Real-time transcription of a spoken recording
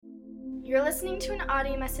You're listening to an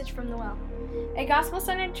audio message from The Well, a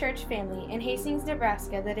gospel-centered church family in Hastings,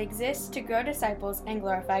 Nebraska that exists to grow disciples and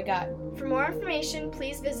glorify God. For more information,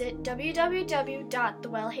 please visit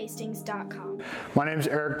www.thewellhastings.com. My name is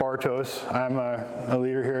Eric Bartos. I'm a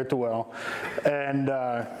leader here at The Well. And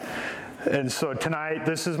so tonight,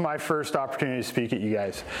 this is my first opportunity to speak at you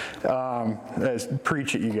guys,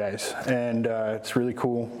 preach at you guys. And it's really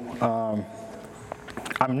cool.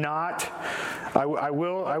 I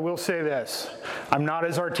will say this. I'm not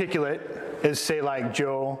as articulate as, say, like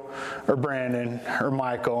Joe or Brandon or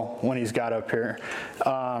Michael when he's got up here.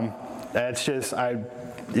 That's just,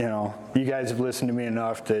 you guys have listened to me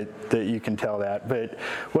enough that you can tell that. But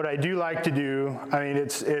what I do like to do,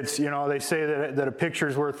 it's they say that a picture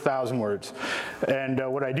is worth 1,000 words. And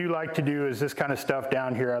what I do like to do is this kind of stuff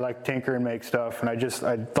down here. I like to tinker and make stuff. And I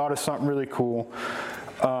thought of something really cool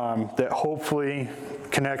that hopefully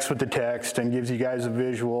connects with the text and gives you guys a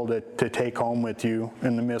visual to take home with you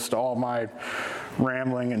in the midst of all my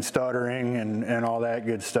rambling and stuttering and all that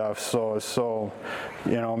good stuff. So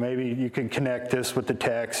maybe you can connect this with the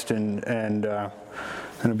text and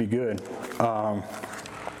it'll be good.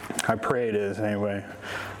 I pray it is anyway.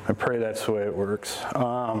 I pray that's the way it works.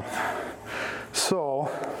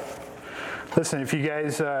 So listen, if you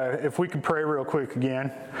guys, if we could pray real quick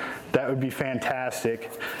again, that would be fantastic,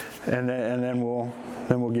 and then we'll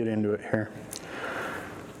get into it here.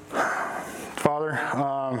 Father,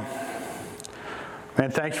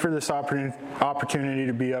 man, thank you for this opportunity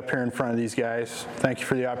to be up here in front of these guys. Thank you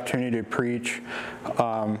for the opportunity to preach.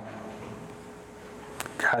 God,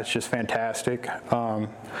 it's just fantastic. And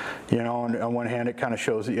on one hand, it kind of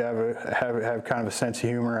shows that you have kind of a sense of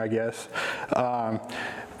humor, I guess. But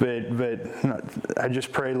I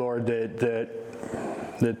just pray, Lord, that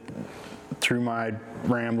through my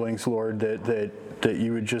ramblings, Lord, that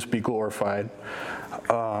you would just be glorified.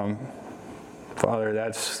 Father,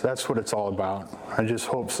 that's what it's all about. I just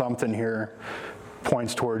hope something here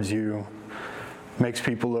points towards you, makes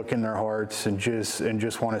people look in their hearts and just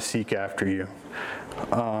want to seek after you.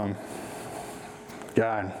 God,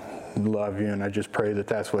 I love you, and I just pray that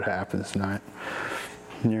that's what happens tonight.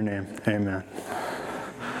 In your name, amen.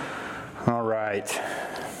 All right.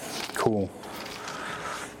 Cool.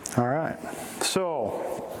 All right.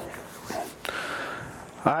 So,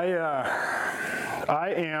 I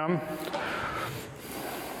am,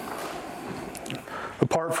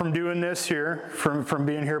 apart from doing this here, from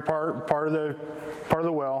being here part of the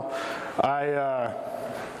well, I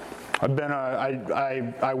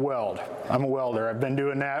weld. I'm a welder. I've been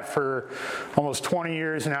doing that for almost 20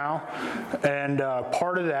 years now, and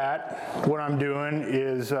part of that, what I'm doing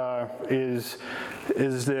is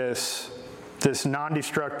this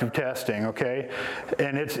non-destructive testing, okay?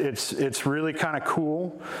 And it's really kind of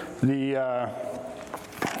cool.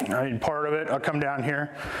 Part of it, I'll come down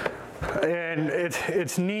here. And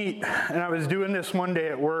it's neat. And I was doing this one day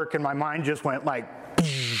at work, and my mind just went like,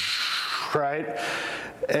 right?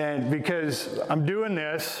 And because I'm doing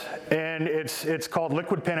this, and it's called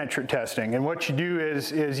liquid penetrant testing. And what you do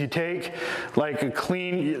is you take like a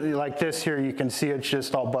clean, like this here, you can see it's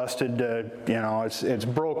just all busted. It's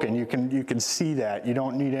broken. You can see that. You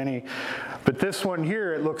don't need any. But this one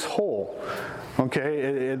here, it looks whole. Okay,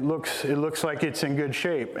 it looks like it's in good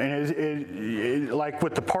shape, and it like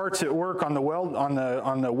with the parts at work on the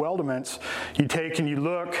weldments, you take and you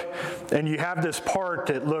look, and you have this part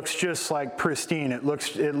that looks just like pristine. It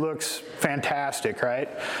looks fantastic, right?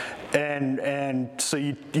 And so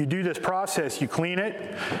you do this process. You clean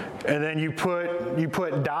it, and then you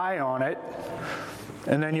put dye on it,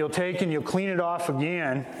 and then you'll take and you'll clean it off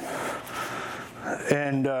again.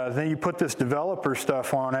 And then you put this developer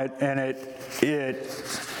stuff on it, and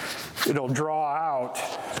it'll draw out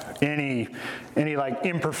any like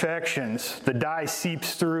imperfections. The dye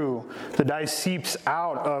seeps through. The dye seeps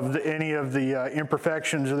out of any of the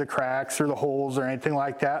imperfections or the cracks or the holes or anything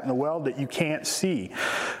like that in the weld that you can't see.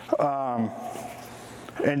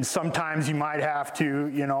 And sometimes you might have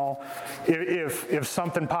to, if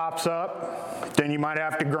something pops up, then you might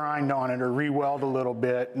have to grind on it or re-weld a little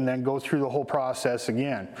bit and then go through the whole process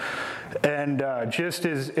again. And just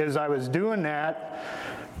as I was doing that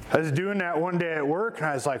one day at work, and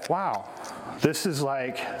I was like, wow, this is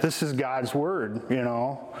God's word,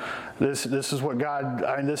 This is what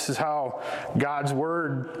God, this is how God's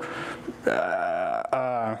word,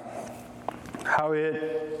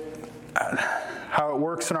 how it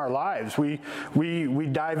works in our lives. We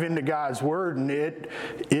dive into God's Word, and it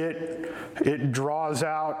draws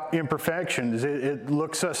out imperfections. It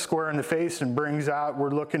looks us square in the face and brings out,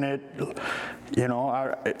 we're looking at,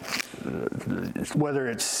 whether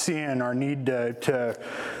it's sin, our need to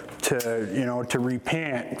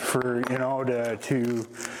repent, for, to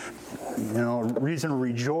reason to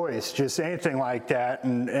rejoice, just anything like that,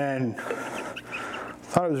 and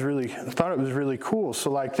thought it was really cool.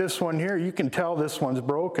 So like this one here, you can tell this one's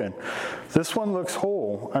broken. This one looks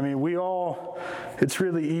whole. I mean, it's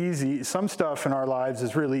really easy. Some stuff in our lives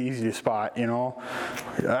is really easy to spot,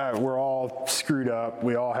 we're all screwed up.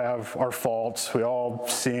 We all have our faults. We all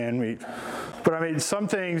sin. But I mean, some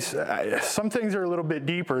things are a little bit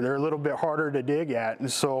deeper. They're a little bit harder to dig at.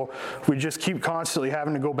 And so we just keep constantly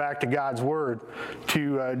having to go back to God's Word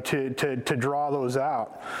to draw those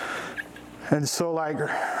out. And so like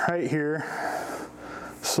right here,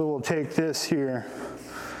 so we'll take this here,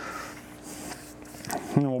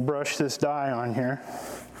 and we'll brush this dye on here.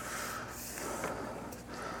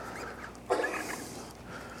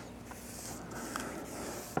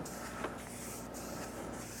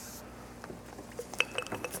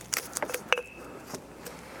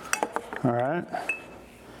 All right.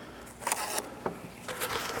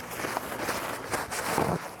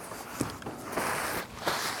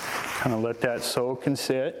 Kind of let that soak and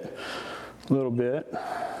sit a little bit.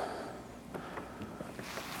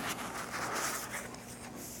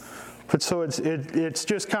 But so it's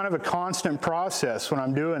just kind of a constant process when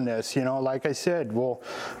I'm doing this, like I said. Well,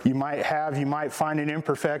 you might find an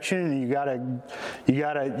imperfection, and you gotta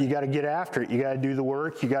get after it. You gotta do the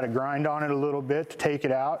work. You gotta grind on it a little bit to take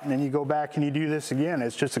it out, and then you go back and you do this again.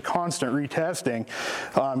 It's just a constant retesting.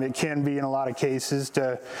 It can be in a lot of cases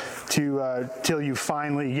till you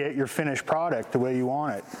finally get your finished product the way you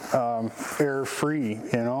want it, error-free,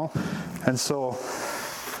 and so.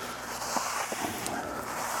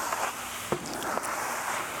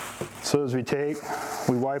 So as we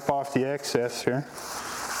wipe off the excess here.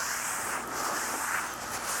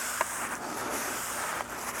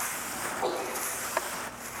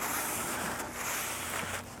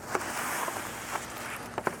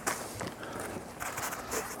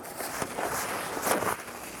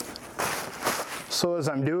 So as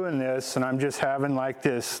I'm doing this, and I'm just having like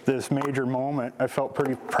this major moment, I felt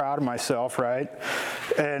pretty proud of myself, right?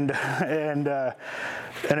 And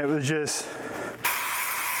it was just.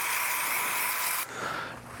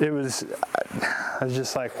 I was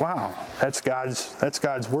just like, wow, that's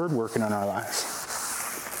God's Word working in our lives.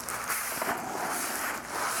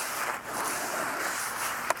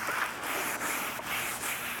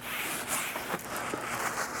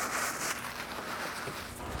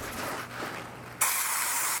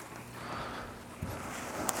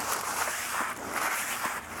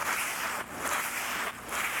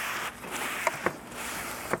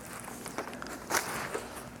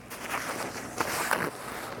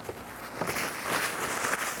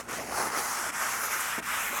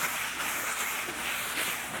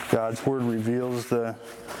 God's Word reveals the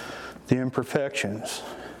imperfections.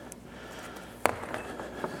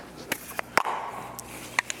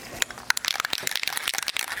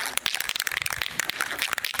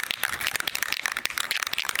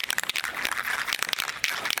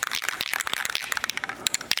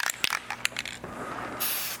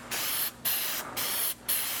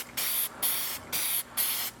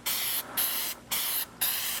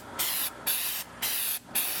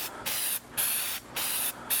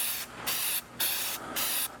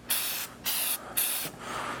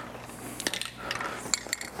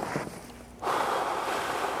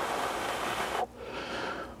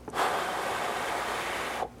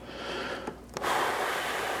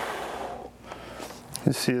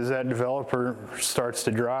 You see, as that developer starts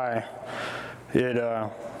to dry,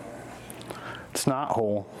 it's not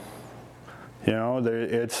whole.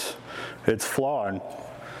 It's flawed.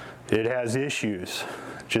 It has issues,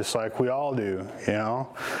 just like we all do.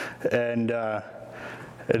 And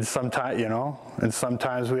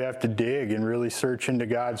sometimes we have to dig and really search into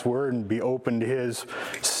God's Word and be open to His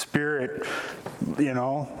Spirit,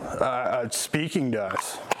 speaking to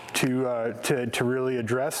us. To really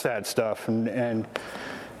address that stuff and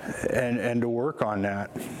to work on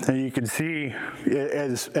that. And you can see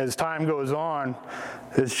as time goes on,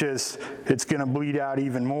 it's going to bleed out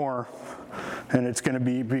even more, and it's going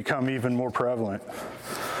to become even more prevalent.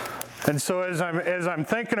 And so as I'm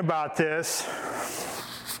thinking about this,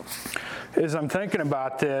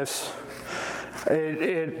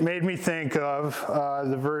 it made me think of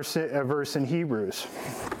a verse in Hebrews.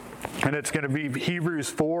 And it's going to be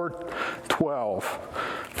Hebrews 4:12.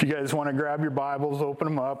 If you guys want to grab your Bibles, open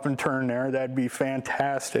them up and turn there, that'd be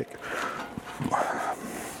fantastic.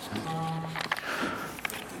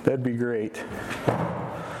 That'd be great.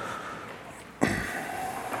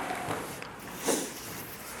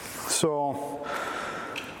 So,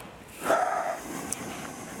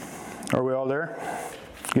 are we all there?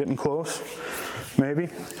 Getting close? Maybe?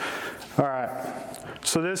 All right.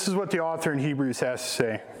 So this is what the author in Hebrews has to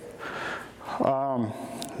say.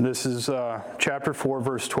 This is chapter 4,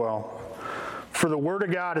 verse 12. For the word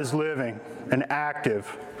of God is living and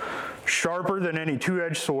active, sharper than any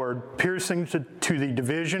two-edged sword, piercing to the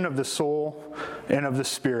division of the soul and of the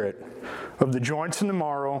spirit, of the joints and the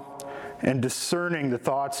marrow, and discerning the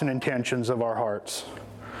thoughts and intentions of our hearts.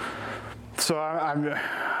 So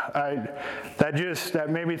that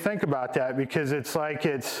made me think about that, because it's like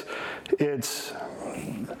it's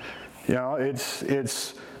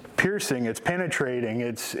piercing, it's penetrating,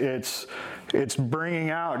 it's bringing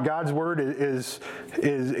out. God's word is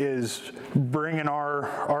bringing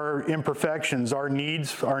our imperfections, our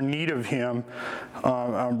needs, our need of Him,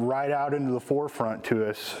 right out into the forefront to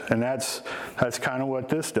us, and that's kind of what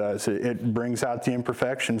this does. It brings out the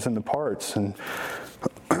imperfections and the parts. And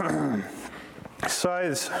so I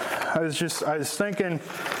was thinking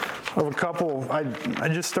of a couple. I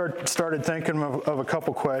just started thinking of a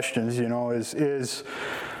couple questions. You know, is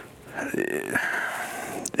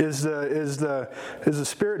the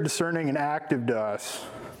Spirit discerning and active to us?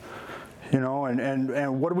 You know,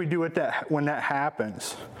 and what do we do with that when that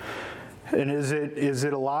happens? And is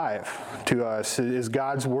it alive to us? Is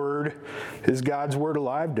God's word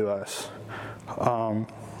alive to us?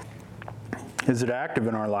 Is it active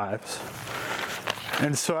in our lives?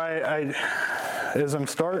 And so I as I'm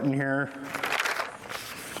starting here,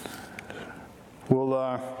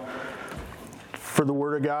 for the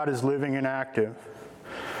Word of God is living and active.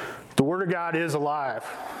 The Word of God is alive.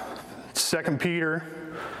 2 Peter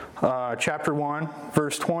chapter 1,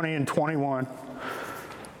 verse 20 and 21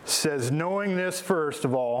 says, knowing this first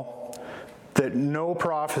of all, that no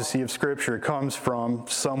prophecy of Scripture comes from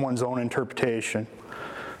someone's own interpretation.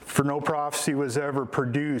 For no prophecy was ever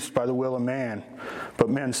produced by the will of man, but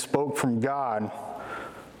men spoke from God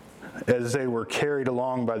as they were carried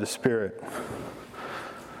along by the Spirit.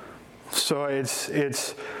 So it's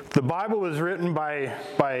the Bible was written by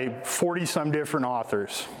 40-some different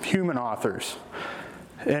authors, human authors.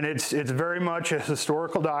 And it's very much a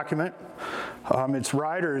historical document. Its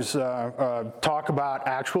writers talk about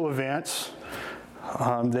actual events.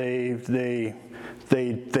 They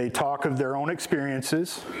talk of their own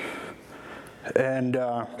experiences, and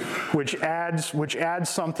which adds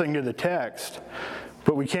something to the text.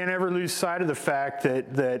 But we can't ever lose sight of the fact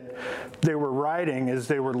that they were writing as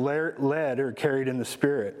they were led or carried in the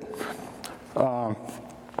Spirit.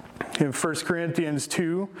 In 1 Corinthians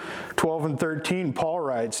 2, 12 and 13, Paul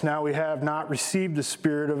writes, now we have not received the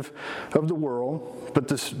spirit of the world, but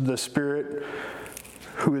the Spirit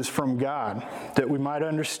who is from God, that we might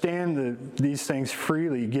understand these things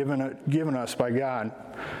freely given us by God.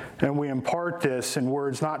 And we impart this in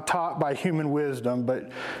words not taught by human wisdom,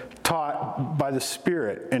 but taught by the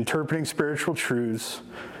Spirit, interpreting spiritual truths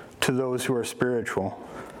to those who are spiritual.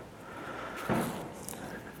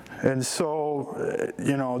 And so,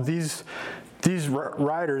 these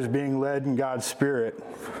writers being led in God's Spirit,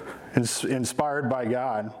 inspired by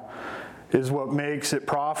God, is what makes it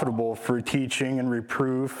profitable for teaching and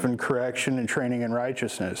reproof and correction and training in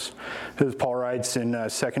righteousness, as Paul writes in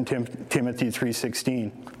 2 Timothy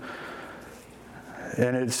 3:16.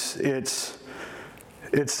 And it's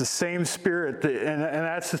the same Spirit, and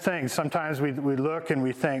that's the thing. Sometimes we look and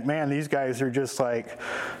we think, man, these guys are just like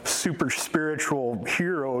super spiritual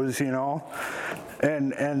heroes, and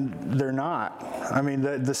they're not. I mean,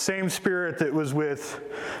 the same Spirit that was with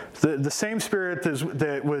the same Spirit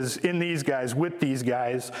that was in these guys, with these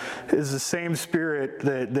guys, is the same Spirit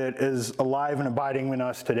that is alive and abiding in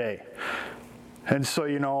us today. And so,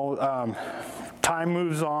 time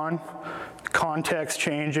moves on, context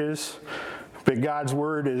changes, but God's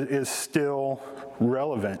word is still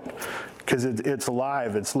relevant because it's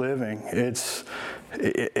alive, it's living. That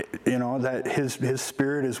His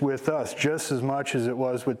Spirit is with us just as much as it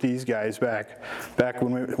was with these guys back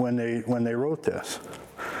when they wrote this.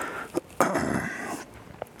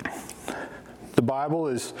 The Bible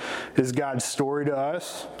is God's story to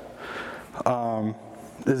us.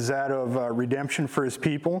 Is that of redemption for His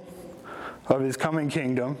people, of His coming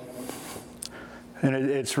kingdom. And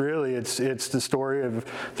it's the story of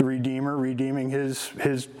the Redeemer redeeming his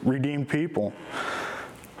redeemed people.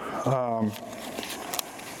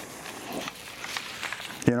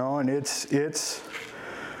 And it's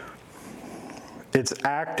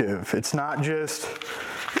active. It's not just,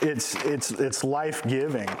 it's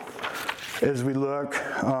life-giving. As we look,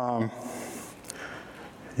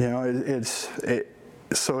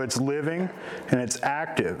 so it's living and it's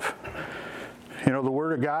active. The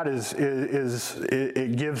Word of God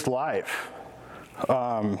it gives life.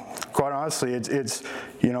 Quite honestly, it's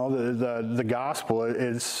the gospel.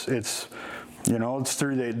 It's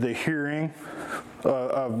through the hearing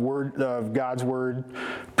of God's word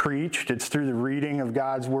preached. It's through the reading of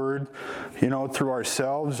God's word, through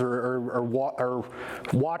ourselves or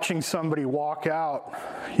watching somebody walk out,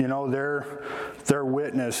 their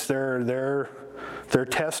witness, their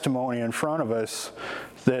testimony in front of us.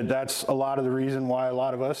 That's a lot of the reason why a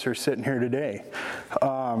lot of us are sitting here today.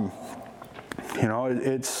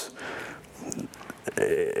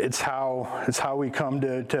 It's how we come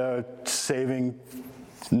to saving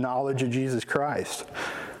knowledge of Jesus Christ.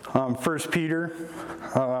 1 Peter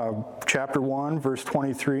chapter 1 verse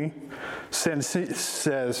 23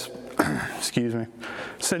 says,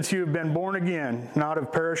 since you have been born again, not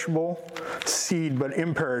of perishable seed but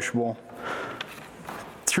imperishable,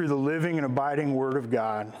 through the living and abiding Word of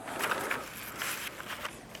God.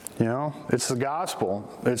 It's the gospel.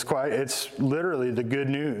 It's literally the good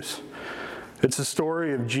news. It's a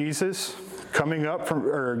story of Jesus giving up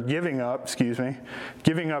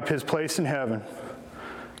his place in heaven,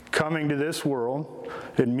 coming to this world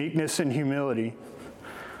in meekness and humility,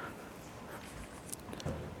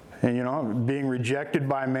 and being rejected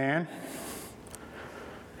by man.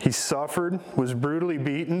 He suffered, was brutally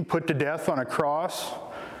beaten, put to death on a cross,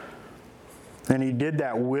 and he did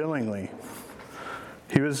that willingly.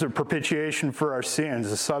 He was a propitiation for our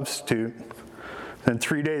sins, a substitute. Then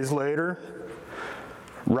 3 days later,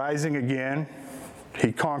 rising again,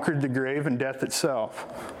 he conquered the grave and death itself.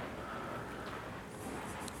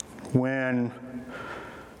 When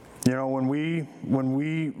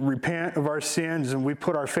we repent of our sins and we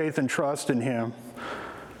put our faith and trust in him,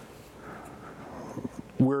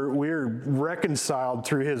 we're reconciled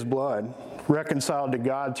through his blood, reconciled to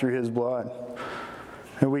God through his blood.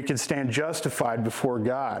 And we can stand justified before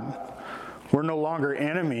God. We're no longer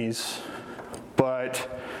enemies, but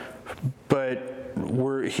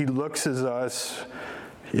he looks at us,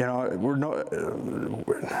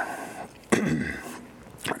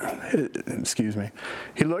 excuse me.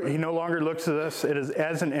 He no longer looks at us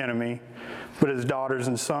as an enemy, but as daughters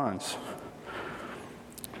and sons.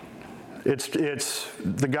 It's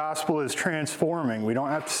the gospel is transforming. We don't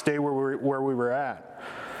have to stay where we were at.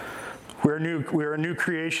 We're a new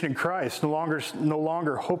creation in Christ, no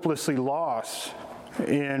longer hopelessly lost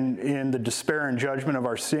in the despair and judgment of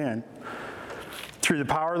our sin. Through the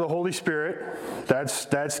power of the Holy Spirit,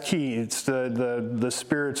 that's key. It's the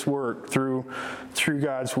Spirit's work through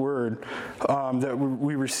God's Word that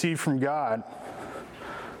we receive from God.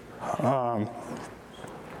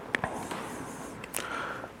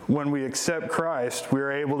 When we accept Christ, we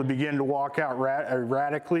are able to begin to walk out a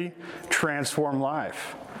radically transformed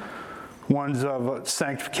life. Ones of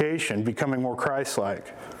sanctification, becoming more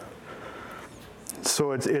Christ-like.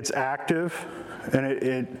 So it's active,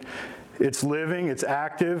 and it's living, it's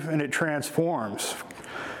active, and it transforms.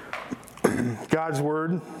 God's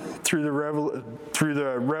Word, through the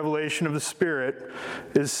revelation of the Spirit,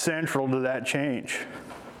 is central to that change.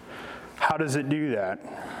 How does it do that?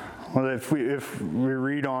 Well, if we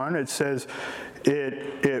read on, it says,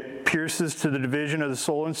 it pierces to the division of the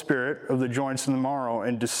soul and spirit, of the joints and the marrow,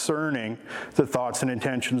 and discerning the thoughts and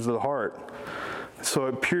intentions of the heart. So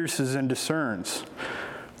it pierces and discerns.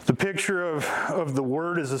 The picture of the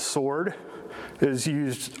Word as a sword is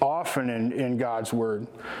used often in God's Word.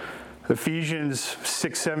 Ephesians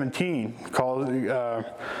 6:17 calls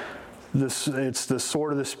it's the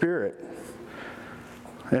sword of the Spirit.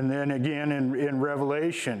 And then again in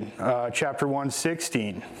Revelation chapter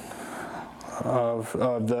 1:16 of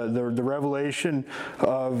the revelation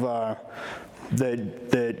of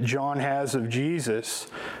that John has of Jesus,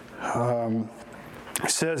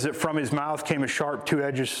 says that from his mouth came a sharp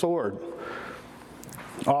two-edged sword.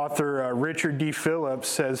 Author Richard D. Phillips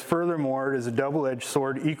says, furthermore, it is a double-edged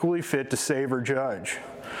sword equally fit to save or judge.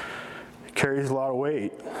 It carries a lot of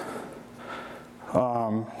weight.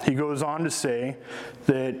 He goes on to say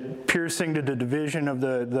that piercing to the division of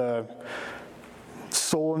the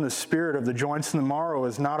soul and the spirit, of the joints and the marrow,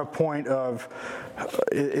 is not a point of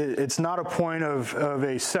it's not a point of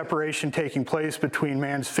a separation taking place between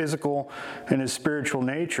man's physical and his spiritual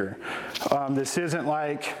nature. This isn't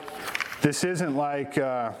like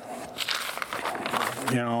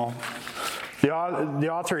The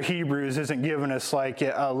author of Hebrews isn't giving us like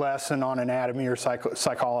a lesson on anatomy or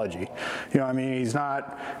psychology. You know, I mean, it's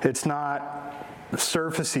not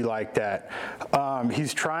surfacey like that.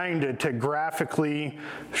 He's trying to graphically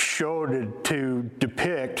show, to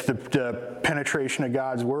depict the penetration of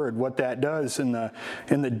God's word, what that does in the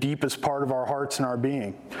deepest part of our hearts and our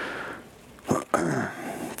being.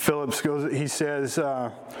 Phillips he says,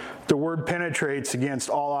 the word penetrates against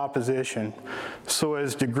all opposition so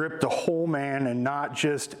as to grip the whole man and not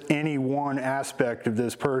just any one aspect of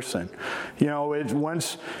this person. You know,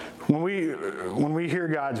 when we hear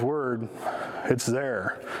God's word, it's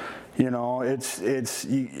there. You know, it's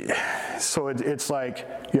like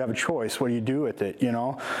you have a choice. What do you do with it? You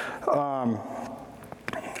know,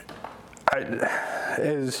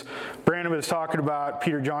 as Brandon was talking about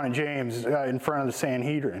Peter, John, and James in front of the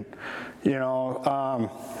Sanhedrin, you know,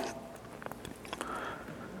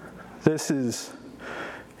 this is,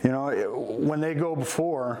 you know, when they go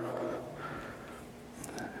before,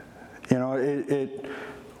 you know,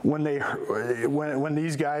 when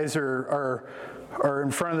these guys are in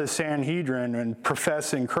front of the Sanhedrin and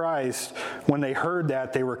professing Christ, when they heard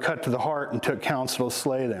that, they were cut to the heart and took counsel to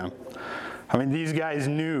slay them. I mean, these guys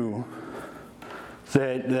knew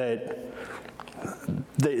that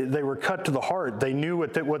they were cut to the heart. They knew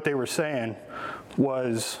what they were saying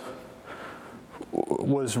was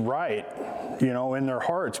right, you know, in their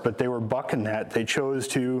hearts, but they were bucking that. They chose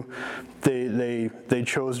to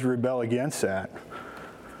rebel against that.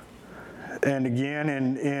 And again,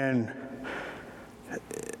 in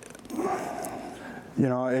you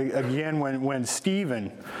know, again when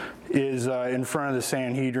Stephen is in front of the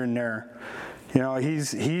Sanhedrin there, you know,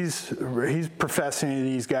 he's professing to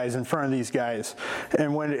these guys in front of these guys,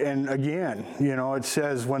 and again, you know, it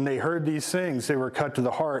says when they heard these things, they were cut to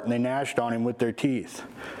the heart and they gnashed on him with their teeth.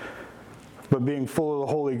 But being full of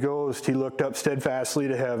the Holy Ghost, he looked up steadfastly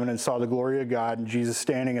to heaven and saw the glory of God and Jesus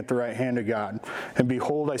standing at the right hand of God. And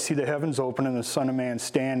behold, I see the heavens open and the Son of Man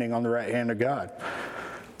standing on the right hand of God.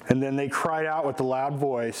 And then they cried out with a loud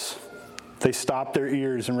voice. They stopped their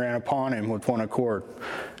ears and ran upon him with one accord.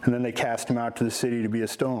 And then they cast him out to the city to be a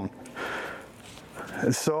stone.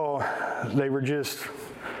 And so they were just,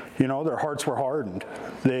 you know, their hearts were hardened.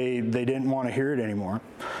 They didn't want to hear it anymore.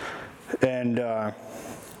 And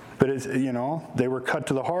but it's, you know, they were cut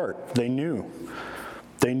to the heart. They knew.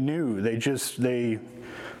 They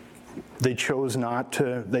chose not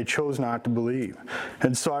to believe.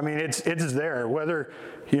 And so, I mean, it's there. Whether,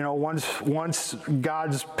 you know, once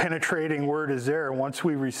God's penetrating word is there, once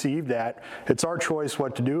we receive that, it's our choice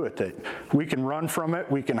what to do with it. We can run from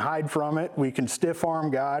it. We can hide from it. We can stiff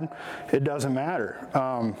arm God. It doesn't matter.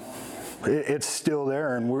 It's still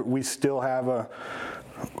there, and we still have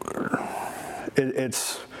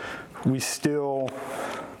we still,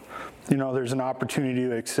 you know, there's an opportunity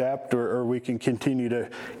to accept, or we can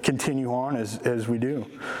continue on as we do,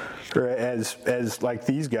 or as like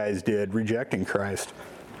these guys did, rejecting Christ.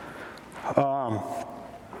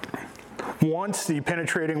 Once the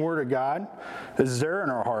penetrating word of God is there in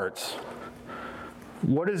our hearts,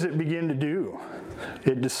 what does it begin to do?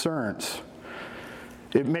 It discerns.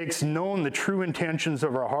 It makes known the true intentions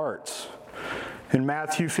of our hearts. In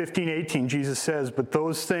Matthew 15:18, Jesus says, "But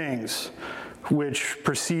those things which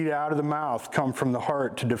proceed out of the mouth come from the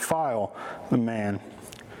heart to defile the man."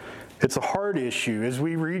 It's a heart issue. As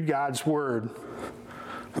we read God's word,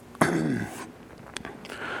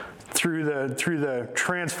 through the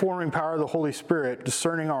transforming power of the Holy Spirit,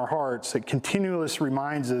 discerning our hearts, it continuously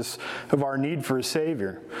reminds us of our need for a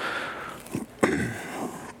Savior.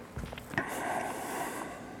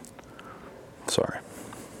 Sorry.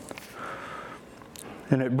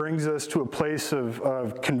 And it brings us to a place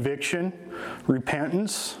of conviction,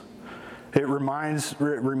 repentance. It reminds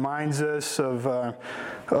us of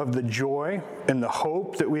the joy and the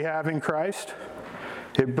hope that we have in Christ.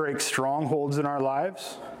 It breaks strongholds in our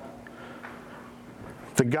lives.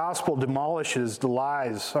 The gospel demolishes the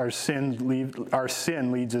lies our sin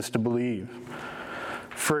leads us to believe.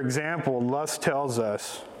 For example, lust tells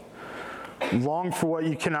us, "Long for what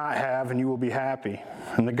you cannot have and you will be happy."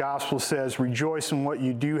 And the gospel says, "Rejoice in what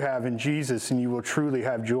you do have in Jesus and you will truly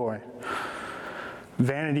have joy."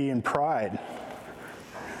 Vanity and pride,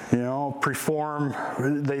 you know,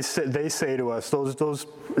 they say to us,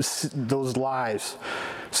 those lies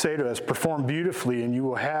say to us, "Perform beautifully and you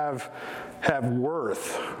will have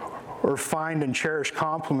worth," or "Find and cherish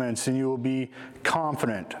compliments and you will be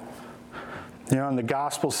confident." You know, and the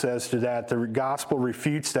gospel says to that, the gospel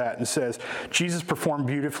refutes that and says, Jesus performed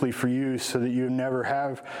beautifully for you so that you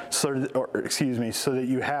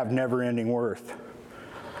have never-ending worth.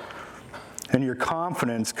 And your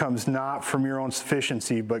confidence comes not from your own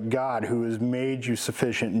sufficiency, but God who has made you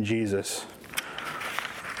sufficient in Jesus.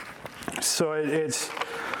 So it's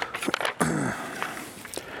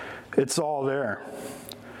all there.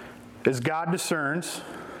 As God discerns,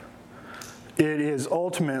 it is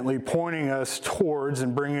ultimately pointing us towards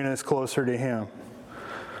and bringing us closer to Him.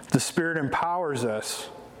 The Spirit empowers us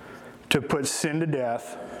to put sin to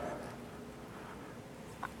death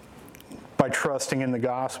by trusting in the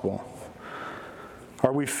gospel.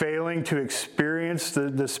 Are we failing to experience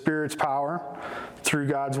the Spirit's power through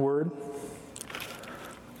God's Word?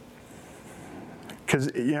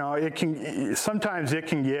 Because, sometimes it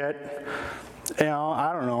can get,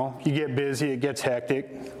 I don't know, you get busy, it gets hectic,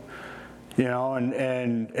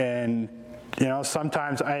 and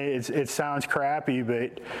sometimes it sounds crappy,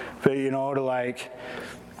 but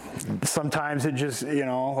sometimes it just,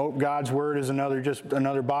 God's Word is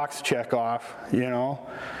another box to check off,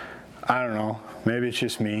 I don't know. Maybe it's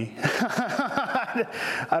just me. I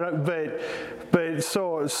don't. But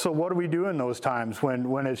so what do we do in those times when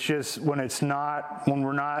we're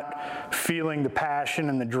not feeling the passion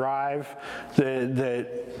and the drive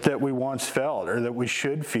that we once felt or that we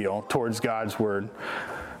should feel towards God's Word?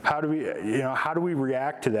 How do we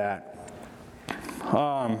react to that?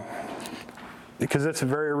 Because that's a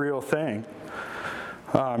very real thing.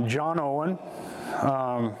 John Owen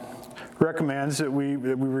recommends that we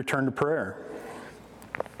return to prayer.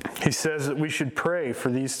 He says that we should pray for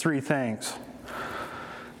these three things: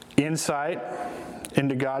 insight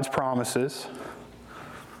into God's promises,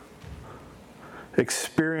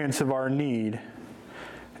 experience of our need,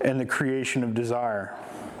 and the creation of desire.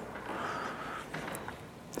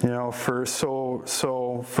 For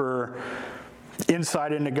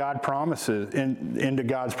insight into God's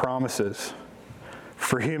promises.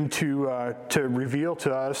 For Him to reveal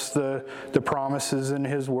to us the promises in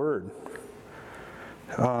His Word.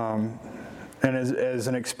 And as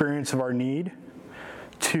an experience of our need,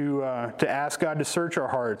 to ask God to search our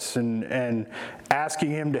hearts and asking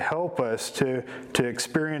Him to help us to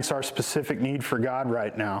experience our specific need for God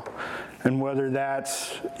right now. And whether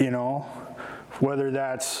that's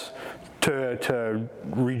to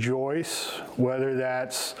rejoice, whether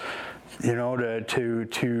that's,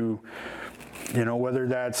 whether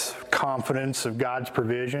that's confidence of God's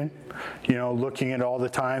provision, looking at all the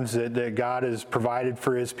times that God has provided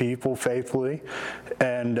for His people faithfully,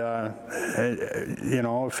 and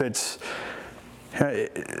if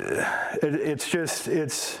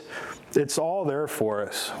it's all there for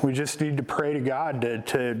us. We just need to pray to God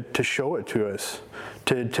to show it to us,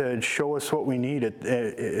 to show us what we need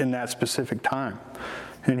in that specific time,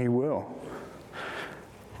 and He will.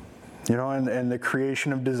 And the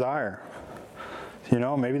creation of desire.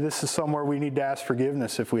 Maybe this is somewhere we need to ask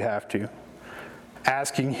forgiveness if we have to.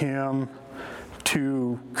 Asking Him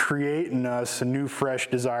to create in us a new, fresh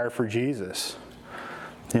desire for Jesus.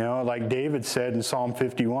 Like David said in Psalm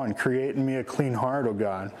 51, create in me a clean heart, O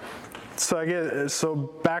God. So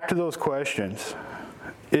back to those questions.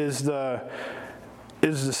 Is the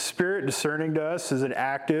Spirit discerning to us? Is it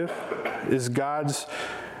active? Is God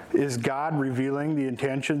revealing the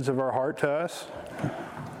intentions of our heart to us?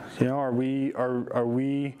 Are we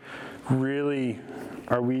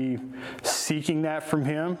seeking that from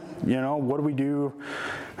Him? What do we do?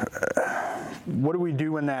 What do we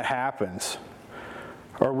do when that happens?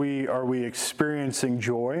 Are we experiencing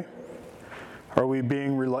joy? Are we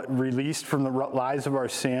being released from the lies of our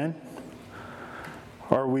sin?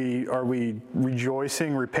 Are we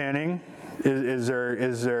rejoicing, repenting? Is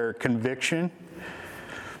there conviction?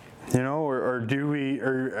 Or do we,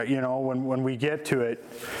 when we get to it,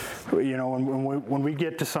 when we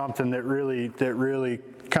get to something that really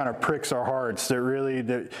kind of pricks our hearts, what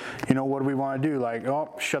do we want to do? Like,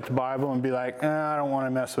 shut the Bible and be like, I don't want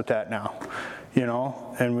to mess with that now,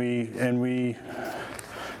 and we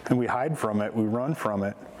hide from it, we run from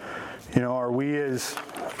it.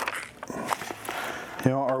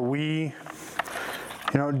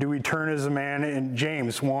 Do we turn as a man in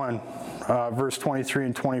James 1? Verse 23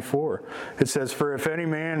 and 24. It says, "For if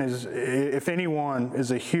anyone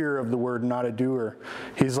is a hearer of the word, not a doer,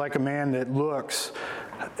 he's like a man that looks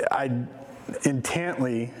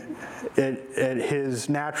intently at his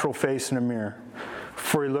natural face in a mirror.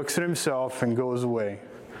 For he looks at himself and goes away,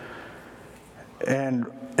 and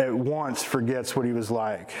at once forgets what he was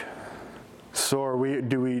like." So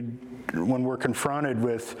when we're confronted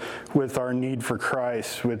with our need for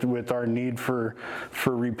Christ, with our need for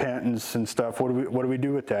repentance and stuff, what do we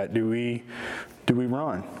do with that? Do we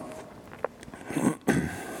run?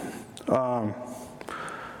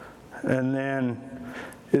 And then,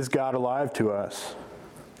 is God alive to us?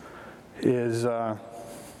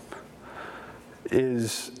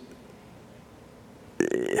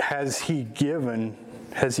 has He given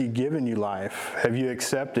you life? Have you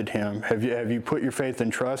accepted Him? Have you put your faith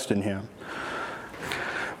and trust in Him?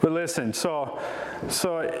 But listen, so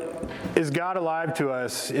is God alive to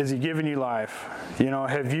us? Is He giving you life?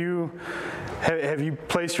 Have you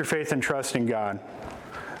placed your faith and trust in God?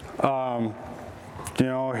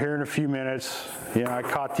 Here in a few minutes, I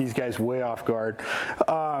caught these guys way off guard.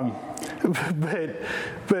 But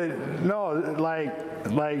no, like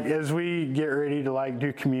as we get ready to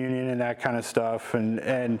do communion and that kind of stuff, but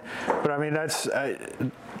I mean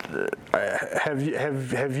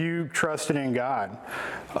have you trusted in God,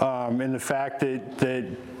 in the fact that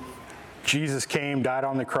Jesus came, died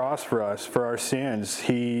on the cross for us, for our sins.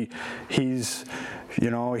 He was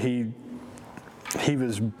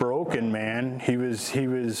broken, man. He was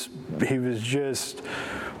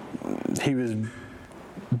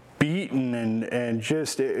beaten and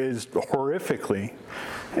just it is horrifically.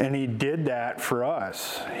 And He did that for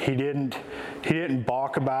us. He didn't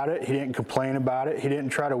balk about it. He didn't complain about it. He didn't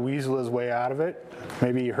try to weasel his way out of it.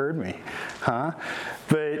 Maybe you heard me, huh?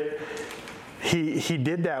 But He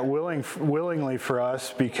did that willingly for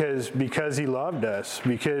us because He loved us,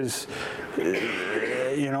 because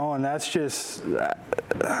and that's just,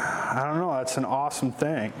 I don't know, that's an awesome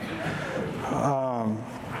thing.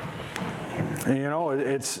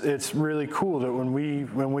 It's really cool that when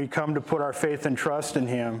we come to put our faith and trust in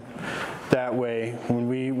Him that way,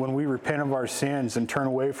 when we repent of our sins and turn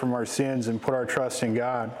away from our sins and put our trust in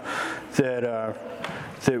God, that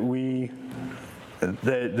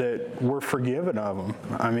we're forgiven of them.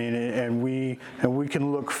 I mean, and we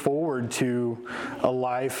can look forward to a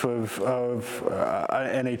life of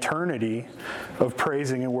an eternity of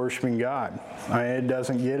praising and worshiping God. I mean, it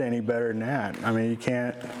doesn't get any better than that. I mean, you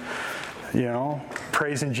can't,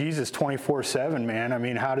 praising Jesus 24/7, man. I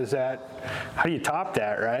mean, how do you top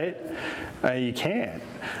that, right? You can't.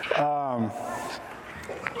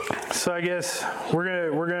 So I guess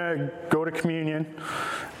we're gonna go to communion,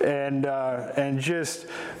 and just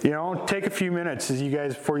take a few minutes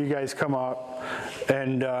before you guys come up,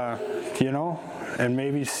 and and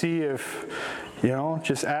maybe see if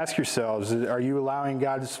just ask yourselves: are you allowing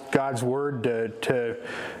God's word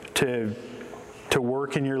to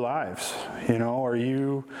work in your lives?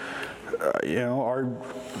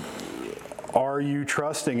 Are you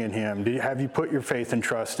trusting in Him? Have you put your faith and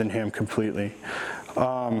trust in Him completely?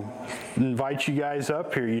 Invite you guys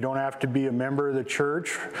up here. You don't have to be a member of the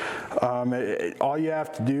church. All you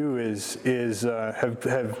have to do is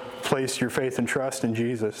have placed your faith and trust in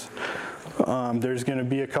Jesus. There's going to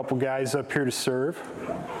be a couple guys up here to serve,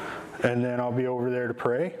 and then I'll be over there to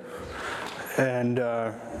pray, and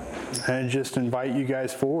just invite you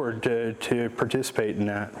guys forward to participate in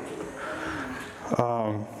that.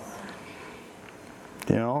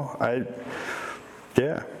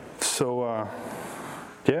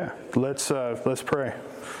 Let's pray.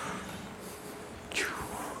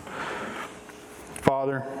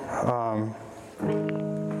 Father,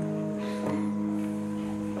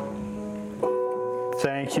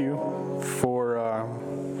 thank you for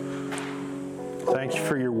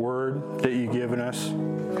your word that you've given us.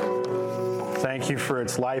 Thank you for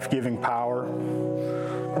its life-giving power.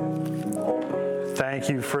 Thank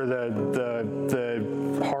you for the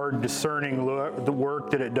hard discerning the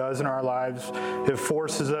work that it does in our lives. It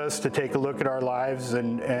forces us to take a look at our lives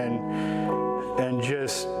and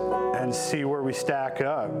see where we stack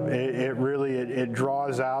up. It really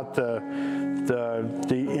draws out the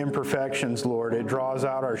imperfections, Lord. It draws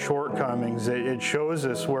out our shortcomings. It shows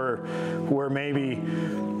us where maybe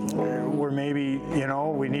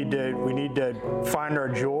we need to find our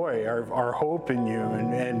joy, our hope in you,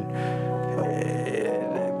 and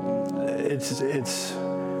it's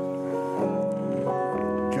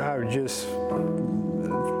God, just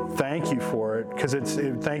thank you for it, because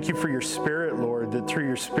thank you for your Spirit, Lord, that through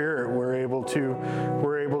your Spirit we're able to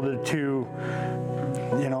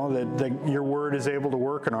that your word is able to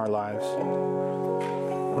work in our lives.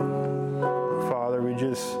 Father, we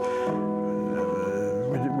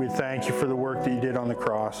thank you for the work that you did on the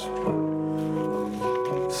cross,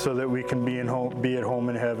 so that we can be at home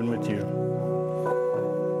in heaven with you.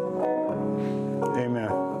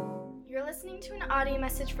 Amen. You're listening to an audio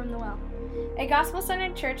message from The Well, a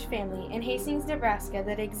gospel-centered church family in Hastings, Nebraska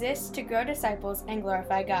that exists to grow disciples and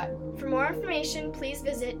glorify God. For more information, please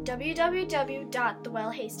visit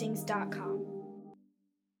www.thewellhastings.com.